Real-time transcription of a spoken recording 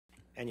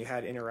and you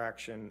had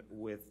interaction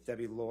with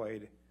Debbie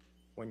Lloyd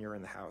when you're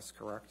in the house,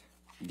 correct?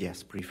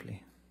 Yes,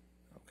 briefly.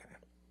 Okay.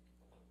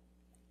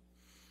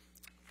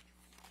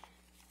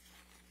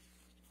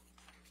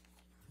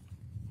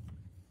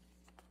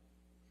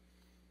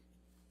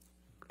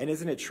 And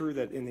isn't it true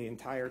that in the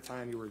entire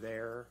time you were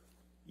there,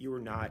 you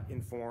were not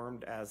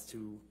informed as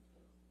to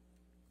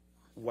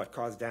what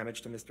caused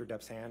damage to Mr.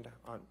 Depp's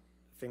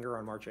finger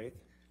on March 8th?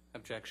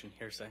 Objection,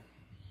 hearsay.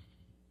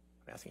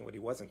 I'm asking what he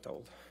wasn't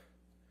told.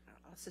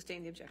 I'll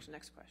sustain the objection.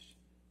 Next question.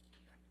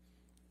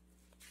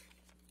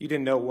 You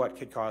didn't know what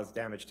could cause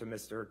damage to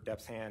Mr.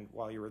 Depp's hand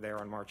while you were there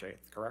on March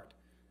 8th, correct?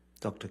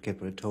 Dr.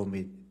 Kipper told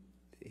me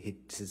he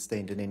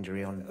sustained an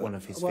injury on one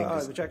of his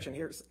fingers. Objection,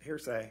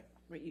 hearsay.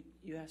 Wait,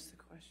 you asked the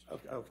question.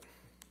 Oh,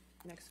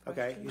 Next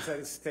question. okay. You said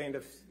he sustained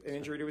an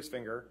injury to his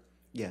finger,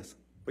 Yes,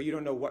 but you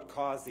don't know what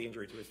caused the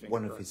injury to his finger.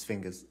 one of correct? his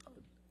fingers.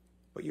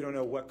 But you don't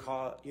know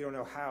you don't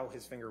know how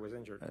his finger was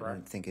injured, I correct?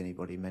 don't think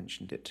anybody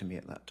mentioned it to me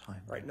at that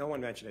time. Right. No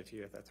one mentioned it to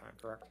you at that time,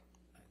 correct?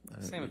 I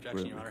don't Same recall.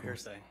 objection, Your Honor,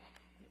 hearsay.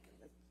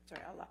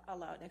 Sorry, I'll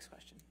allow it. Next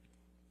question.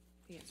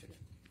 He answered it.